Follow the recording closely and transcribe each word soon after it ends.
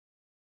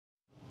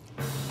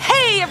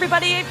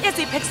everybody,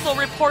 Izzy Pixel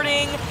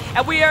reporting,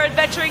 and we are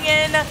adventuring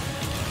in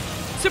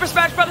Super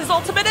Smash Bros.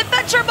 Ultimate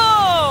Adventure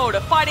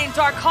Mode, fighting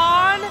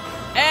Darkhan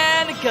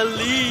and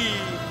Glee.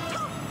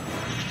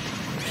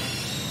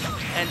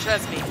 And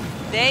trust me,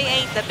 they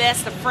ain't the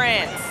best of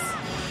friends.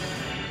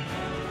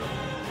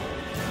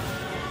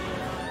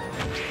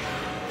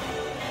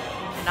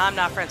 And I'm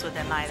not friends with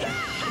them either.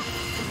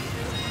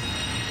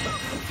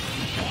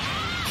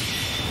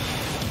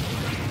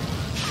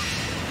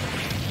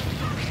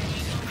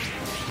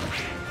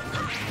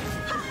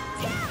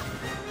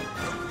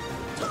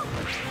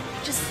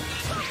 Just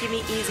give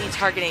me easy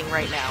targeting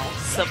right now.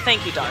 So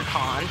thank you,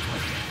 Darkhan.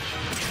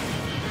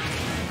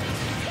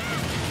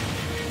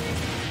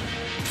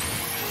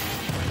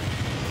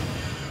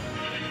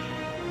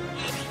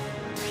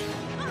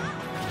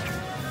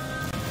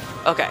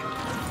 Okay.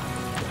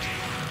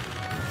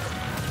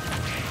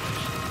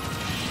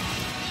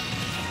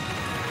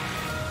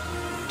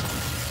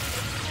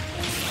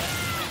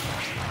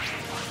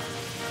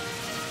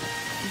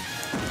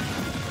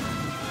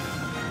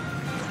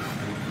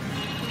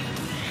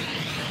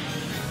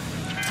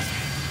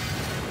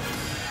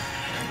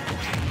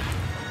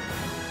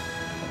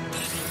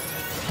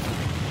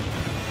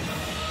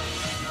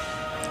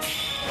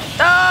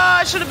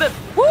 I should have been.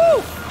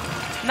 Woo!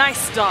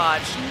 Nice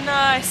dodge.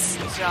 Nice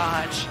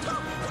dodge.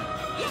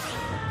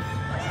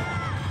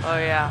 Oh,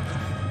 yeah.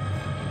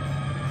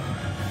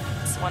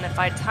 This one, if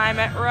I time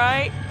it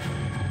right,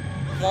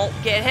 won't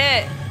get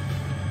hit.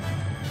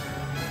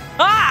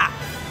 Ah!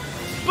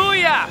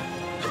 Booyah!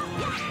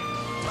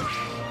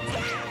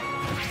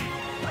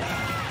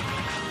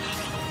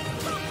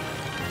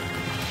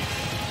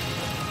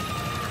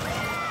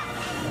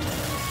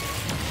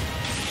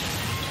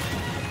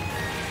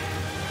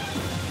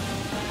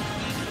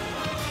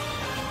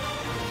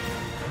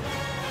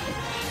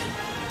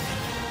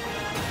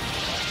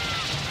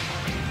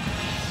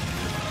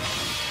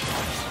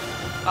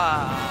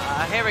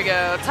 Here we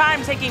go.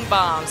 Time-taking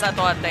bombs. That's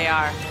what they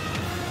are.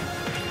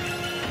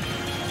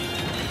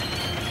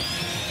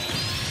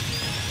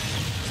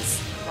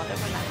 Just love it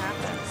when that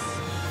happens.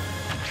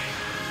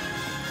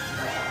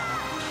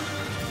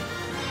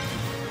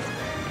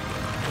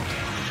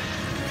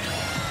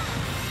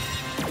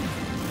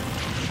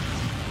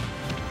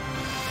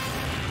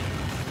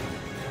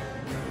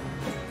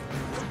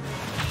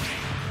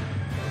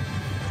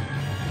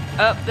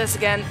 Oh, this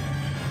again.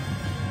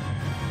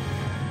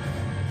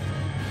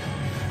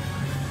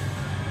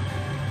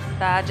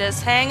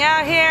 Just hang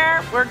out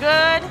here. We're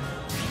good.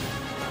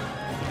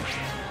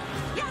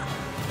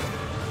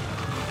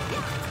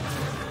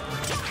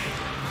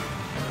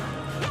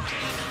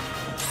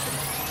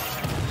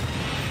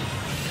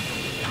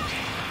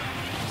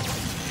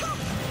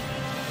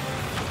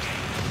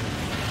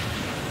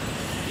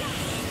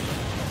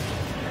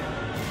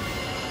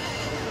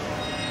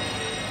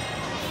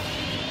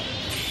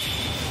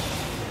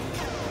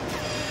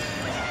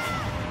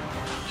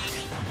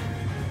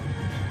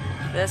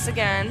 This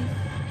again.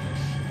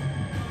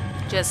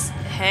 Just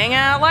hang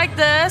out like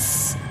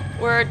this.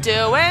 We're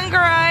doing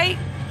great.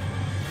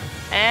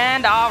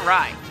 And all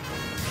right.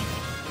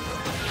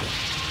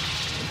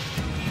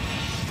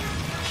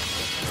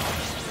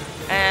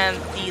 And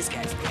these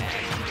guys again.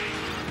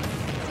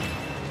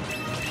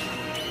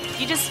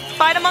 You just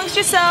fight amongst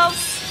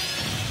yourselves.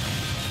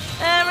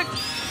 And we're...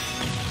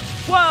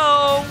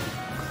 Whoa.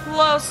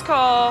 Close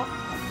call.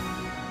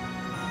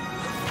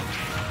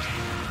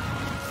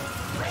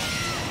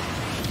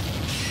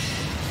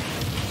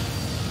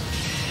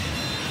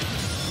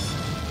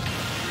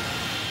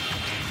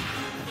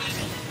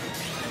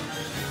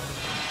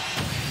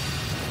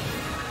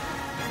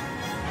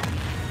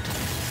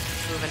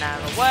 Moving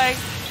out of the way.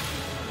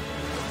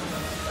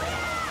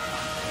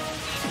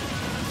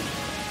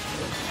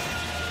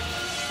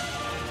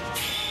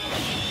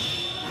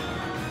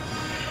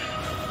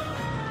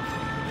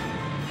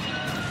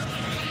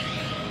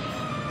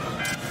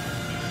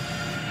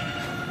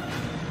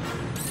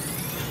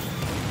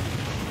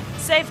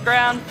 Safe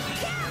ground.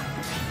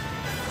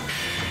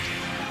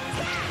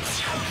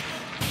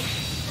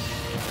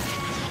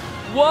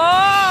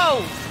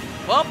 Whoa!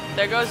 Well,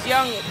 there goes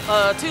young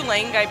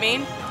Two-Ling, I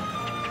mean.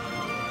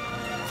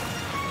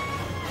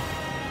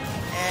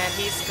 And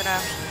he's gonna...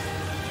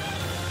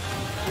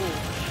 Ooh.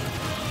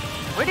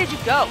 Where did you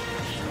go?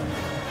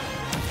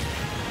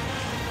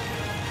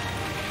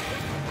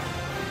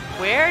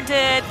 Where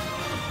did...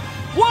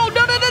 Whoa,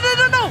 no, no, no, no,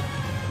 no, no!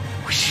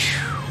 Whoosh.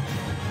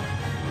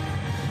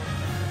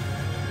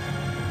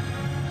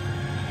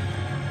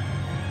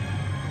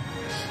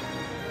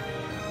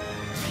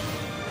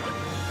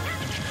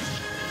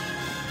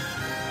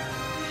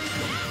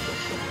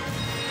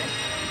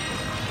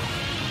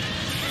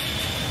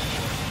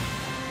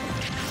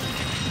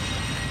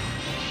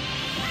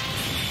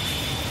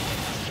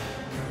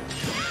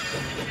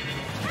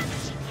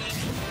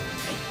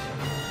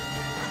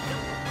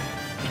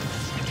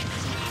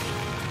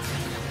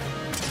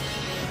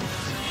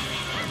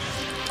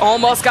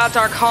 Almost got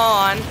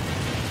Darkhan.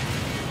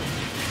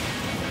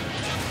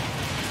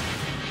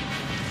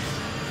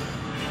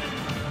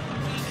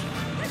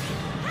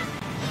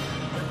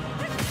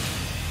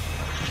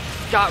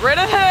 Got rid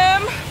of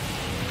him.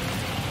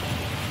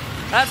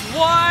 That's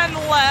one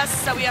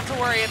less that we have to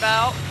worry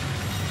about.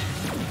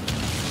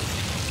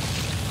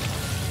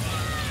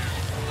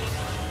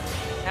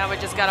 Now we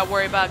just gotta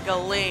worry about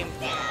Galeem.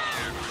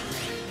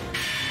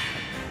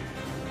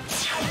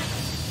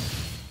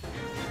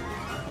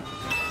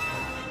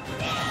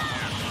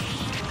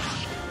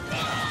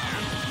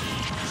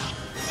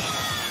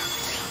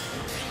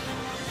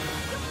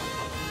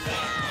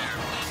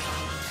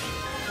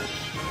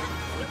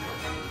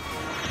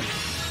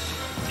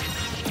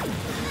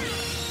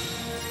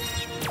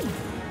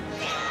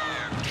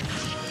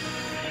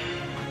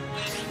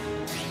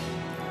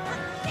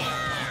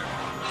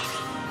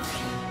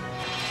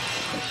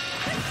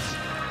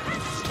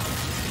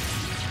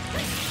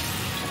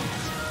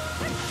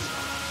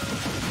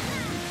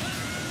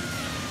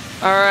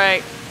 All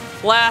right,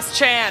 last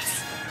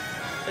chance.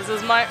 This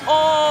is my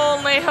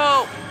only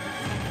hope.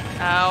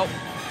 Ow.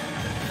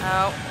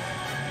 Ow.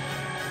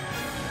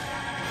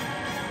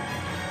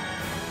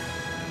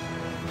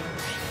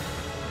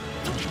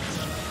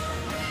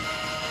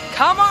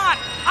 Come on,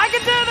 I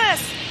can do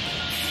this.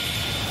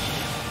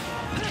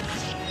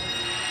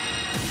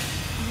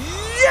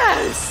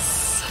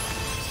 Yes!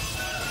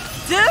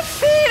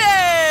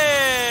 Defeated!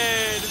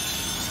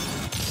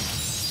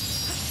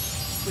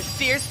 With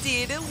Fierce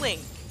Deity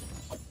Link.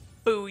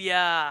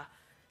 Booyah.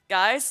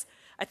 Guys,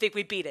 I think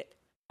we beat it.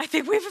 I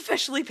think we've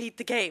officially beat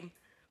the game.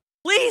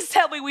 Please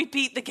tell me we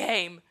beat the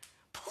game.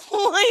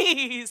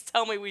 Please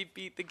tell me we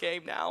beat the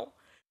game now.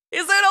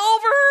 Is it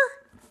over?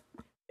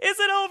 Is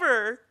it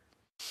over?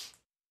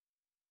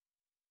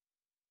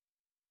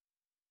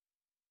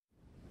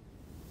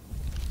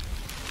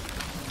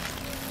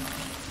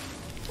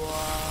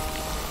 Wow.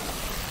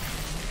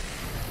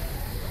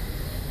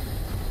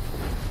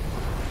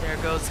 There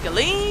goes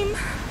Galeem.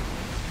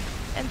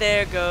 And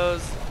there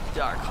goes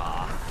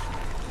Darkhoff.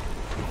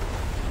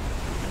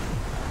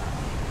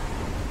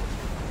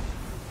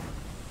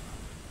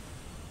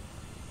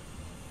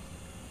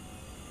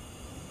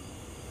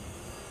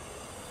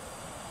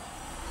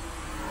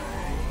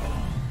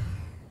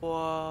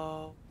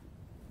 Whoa.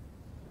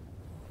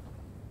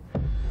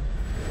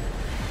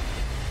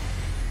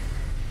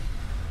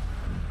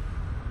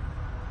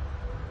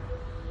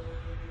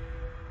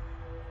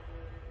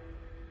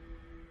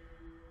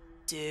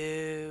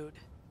 Dude.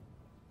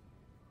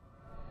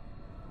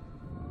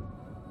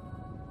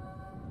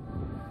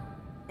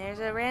 There's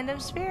a random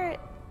spirit.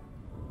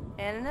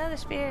 And another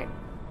spirit.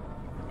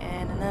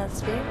 And another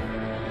spirit.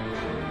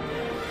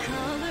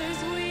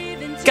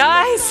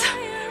 Guys!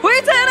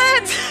 We did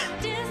it!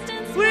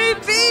 We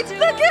beat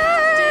the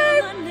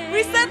game!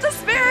 We set the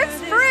spirits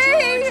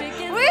free!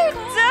 We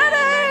did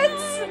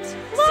it!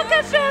 Look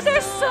at them,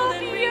 they're so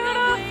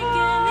beautiful!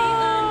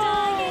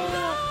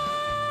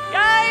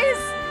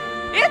 Guys,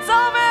 it's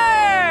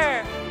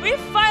over! We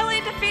finally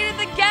defeated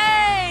the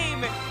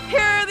game! Here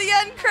are the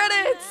end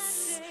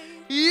credits!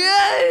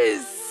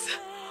 Yes!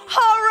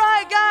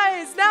 Alright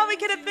guys, now we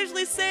can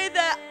officially say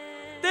that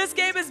this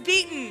game is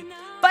beaten!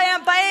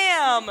 Bam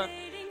bam!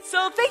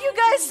 So thank you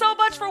guys so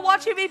much for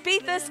watching me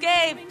beat this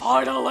game.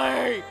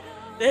 Finally!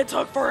 It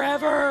took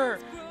forever.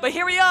 But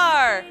here we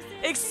are.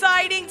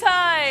 Exciting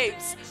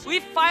times. We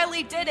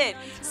finally did it.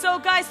 So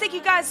guys, thank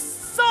you guys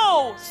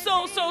so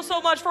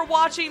much for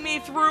watching me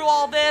through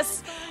all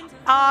this.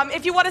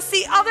 If you want to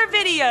see other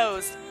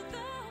videos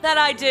that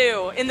I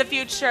do in the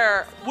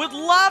future, would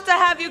love to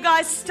have you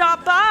guys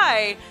stop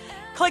by.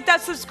 Click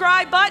that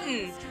subscribe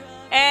button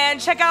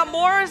and check out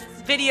more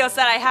videos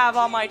that I have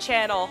on my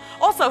channel.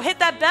 Also, hit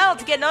that bell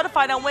to get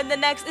notified on when the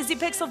next Izzy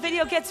Pixel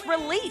video gets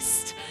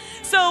released.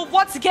 So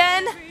once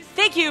again,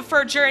 thank you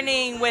for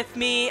journeying with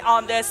me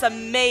on this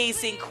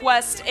amazing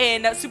quest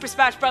in Super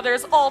Smash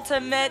Bros.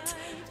 Ultimate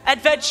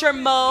Adventure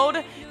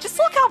Mode. Just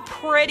look how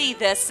pretty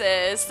this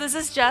is. This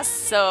is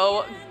just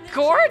so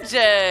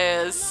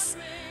gorgeous.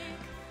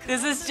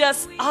 This is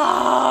just,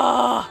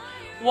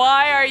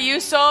 why are you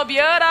so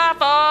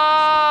beautiful?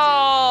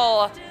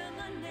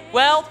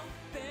 Well,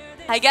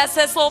 I guess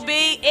this will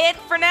be it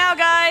for now,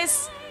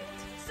 guys.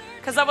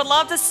 Because I would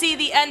love to see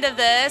the end of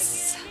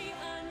this.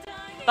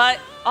 But,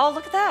 oh,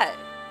 look at that.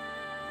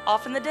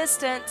 Off in the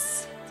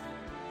distance.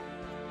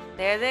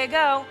 There they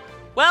go.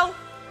 Well,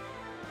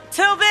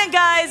 till then,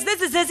 guys,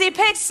 this is Izzy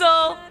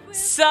Pixel,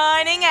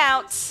 signing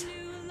out.